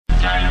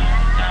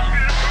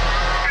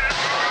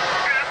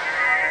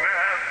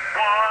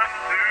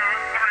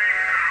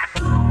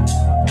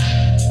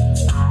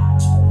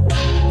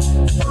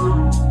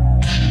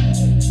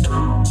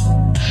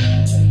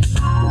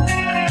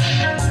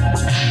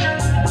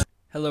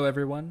Hello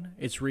everyone,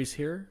 it's Reese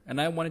here,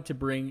 and I wanted to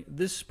bring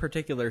this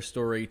particular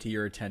story to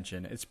your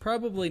attention. It's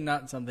probably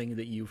not something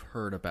that you've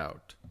heard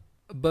about.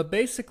 But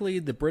basically,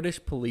 the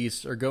British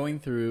police are going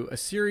through a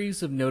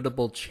series of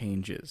notable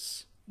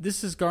changes.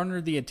 This has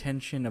garnered the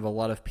attention of a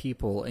lot of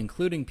people,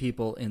 including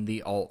people in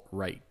the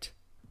alt-right.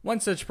 One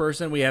such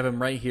person, we have him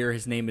right here,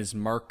 his name is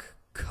Mark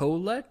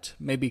Collett,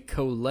 maybe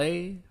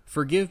Collet.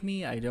 Forgive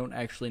me, I don't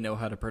actually know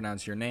how to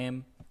pronounce your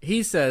name.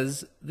 He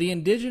says, the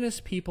indigenous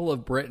people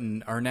of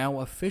Britain are now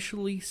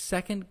officially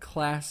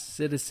second-class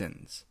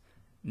citizens.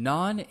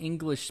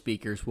 Non-English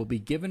speakers will be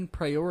given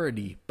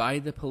priority by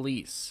the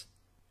police.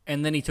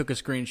 And then he took a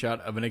screenshot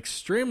of an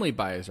extremely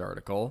biased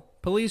article.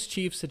 Police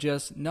chief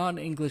suggests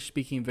non-English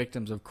speaking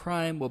victims of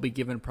crime will be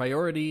given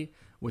priority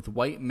with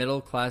white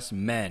middle-class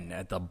men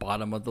at the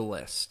bottom of the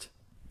list.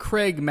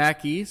 Craig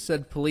Mackey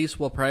said police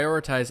will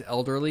prioritize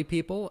elderly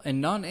people and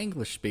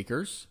non-English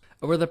speakers.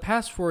 Over the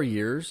past 4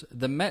 years,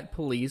 the Met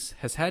Police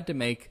has had to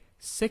make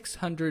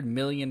 £600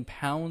 million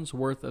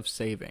worth of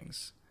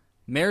savings.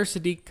 Mayor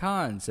Sadiq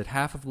Khan said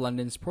half of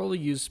London's poorly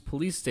used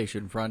police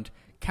station front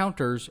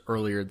counters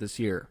earlier this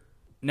year.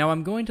 Now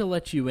I'm going to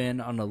let you in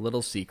on a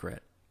little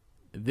secret.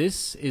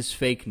 This is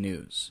fake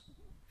news.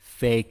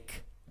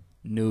 Fake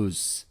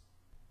news.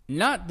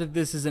 Not that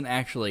this isn't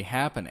actually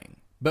happening,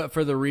 but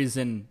for the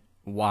reason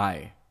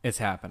why it's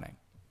happening.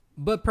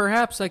 But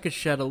perhaps I could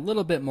shed a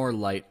little bit more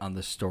light on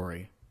the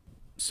story.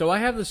 So I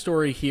have the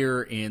story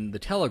here in The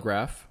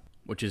Telegraph,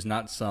 which is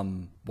not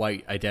some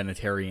white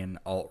identitarian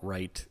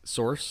alt-right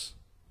source.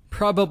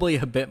 Probably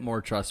a bit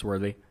more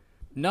trustworthy.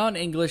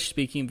 Non-English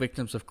speaking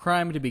victims of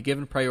crime to be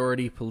given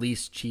priority,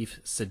 police chief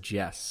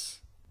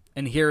suggests.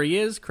 And here he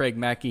is, Craig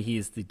Mackey, he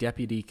is the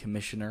deputy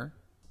commissioner.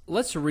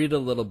 Let's read a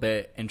little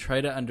bit and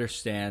try to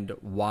understand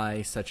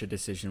why such a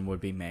decision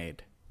would be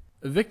made.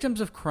 Victims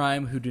of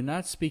crime who do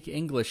not speak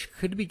English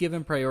could be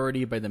given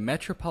priority by the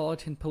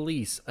Metropolitan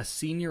Police, a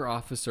senior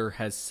officer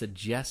has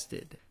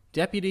suggested.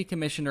 Deputy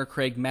Commissioner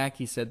Craig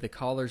Mackey said the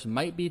callers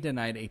might be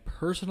denied a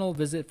personal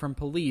visit from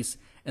police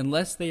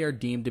unless they are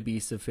deemed to be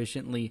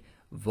sufficiently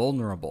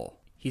vulnerable.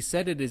 He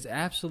said it is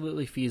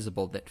absolutely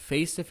feasible that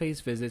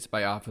face-to-face visits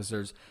by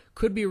officers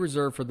could be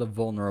reserved for the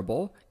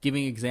vulnerable,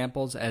 giving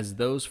examples as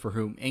those for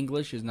whom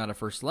English is not a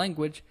first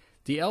language,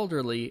 the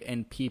elderly,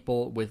 and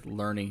people with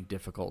learning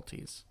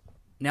difficulties.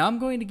 Now I'm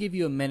going to give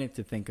you a minute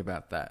to think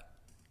about that.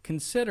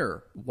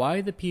 Consider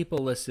why the people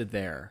listed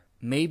there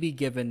may be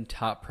given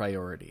top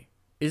priority.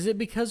 Is it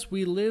because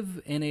we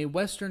live in a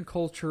Western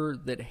culture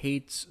that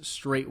hates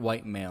straight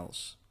white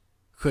males?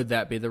 Could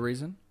that be the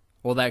reason?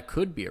 Well, that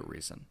could be a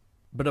reason.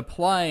 But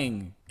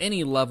applying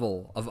any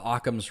level of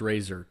Occam's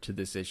razor to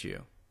this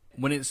issue,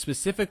 when it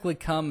specifically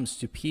comes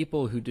to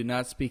people who do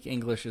not speak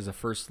English as a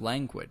first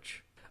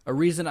language, a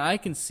reason I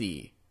can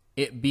see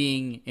it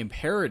being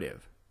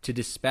imperative to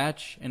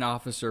dispatch an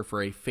officer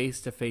for a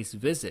face-to-face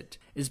visit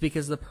is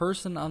because the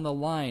person on the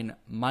line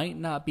might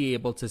not be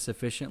able to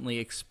sufficiently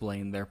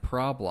explain their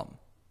problem.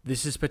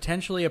 This is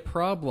potentially a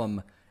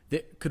problem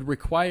that could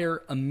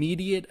require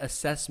immediate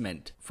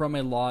assessment from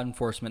a law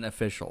enforcement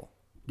official.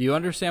 Do you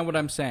understand what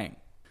I'm saying?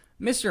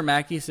 Mr.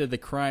 Mackey said that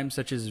crimes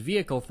such as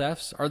vehicle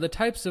thefts are the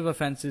types of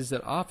offenses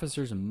that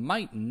officers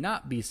might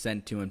not be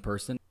sent to in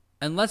person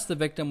unless the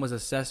victim was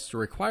assessed to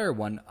require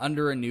one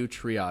under a new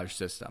triage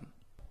system.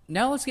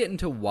 Now let's get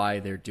into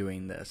why they're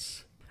doing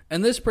this.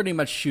 And this pretty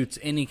much shoots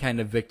any kind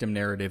of victim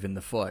narrative in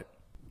the foot.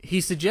 He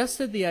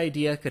suggested the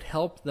idea could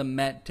help the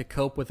Met to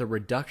cope with a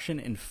reduction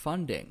in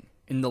funding.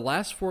 In the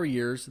last 4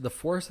 years, the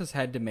force has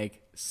had to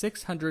make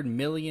 £600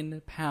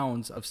 million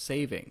of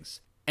savings,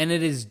 and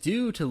it is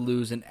due to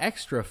lose an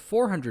extra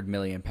 £400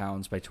 million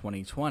by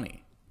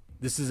 2020.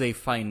 This is a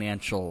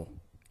financial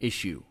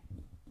issue.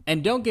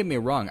 And don't get me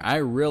wrong, I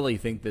really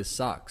think this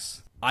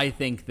sucks. I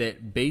think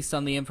that based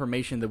on the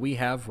information that we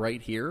have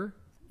right here,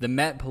 the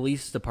Met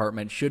Police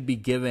Department should be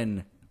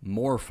given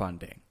more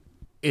funding.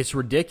 It's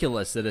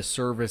ridiculous that a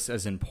service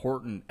as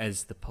important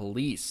as the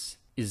police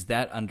is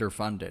that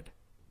underfunded.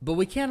 But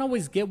we can't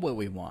always get what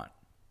we want.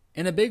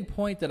 And a big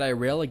point that I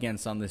rail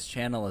against on this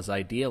channel is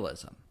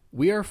idealism.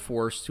 We are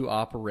forced to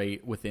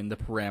operate within the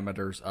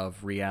parameters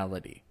of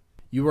reality.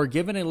 You are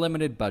given a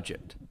limited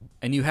budget,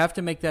 and you have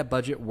to make that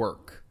budget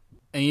work.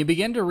 And you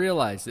begin to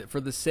realize that for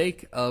the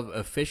sake of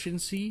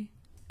efficiency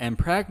and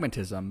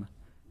pragmatism,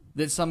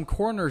 that some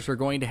corners are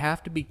going to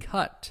have to be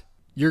cut.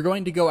 You're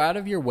going to go out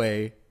of your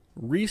way,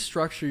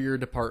 restructure your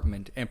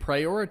department, and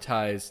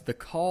prioritize the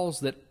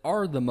calls that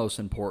are the most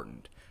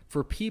important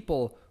for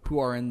people who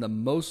are in the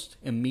most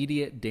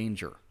immediate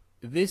danger.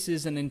 This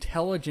is an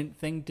intelligent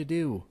thing to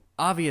do.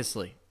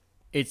 Obviously,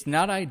 it's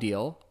not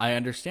ideal, I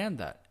understand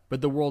that, but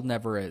the world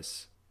never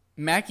is.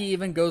 Mackey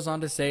even goes on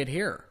to say it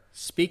here.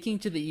 Speaking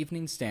to the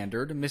Evening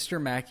Standard,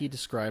 Mr. Mackey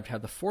described how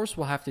the force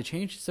will have to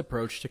change its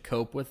approach to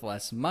cope with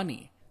less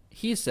money.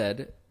 He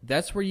said,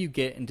 that's where you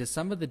get into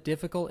some of the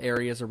difficult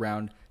areas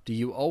around, do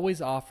you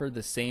always offer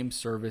the same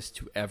service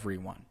to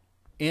everyone?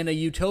 In a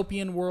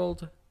utopian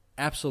world,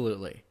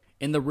 absolutely.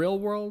 In the real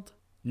world,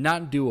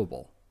 not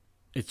doable.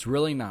 It's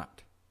really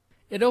not.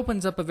 It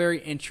opens up a very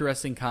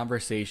interesting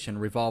conversation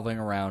revolving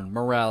around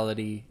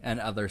morality and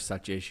other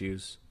such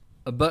issues.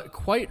 But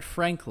quite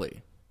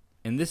frankly,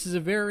 and this is a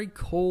very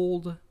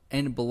cold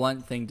and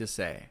blunt thing to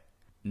say,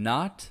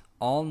 not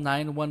all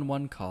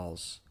 911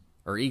 calls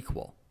are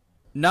equal.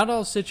 Not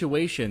all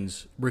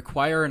situations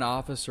require an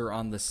officer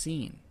on the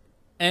scene.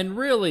 And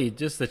really,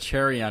 just the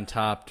cherry on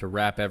top to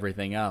wrap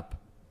everything up,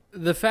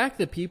 the fact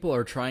that people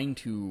are trying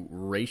to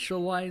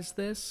racialize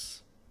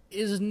this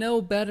is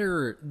no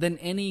better than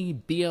any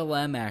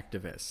BLM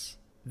activists.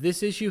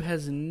 This issue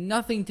has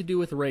nothing to do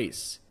with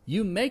race.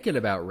 You make it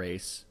about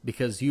race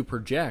because you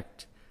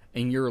project,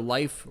 and your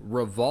life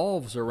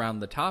revolves around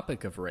the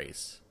topic of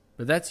race.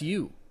 But that's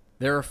you.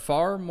 There are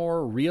far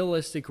more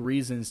realistic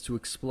reasons to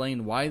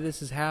explain why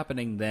this is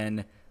happening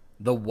than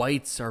the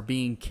whites are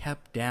being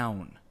kept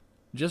down.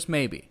 Just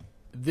maybe.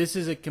 This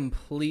is a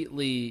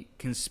completely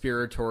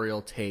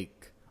conspiratorial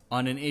take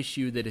on an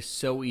issue that is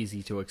so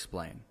easy to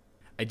explain.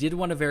 I did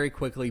want to very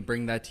quickly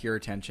bring that to your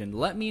attention.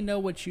 Let me know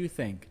what you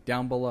think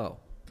down below.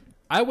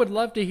 I would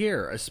love to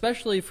hear,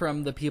 especially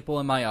from the people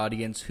in my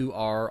audience who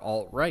are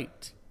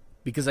alt-right,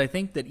 because I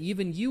think that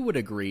even you would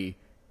agree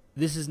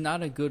this is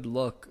not a good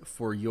look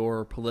for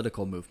your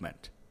political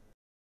movement.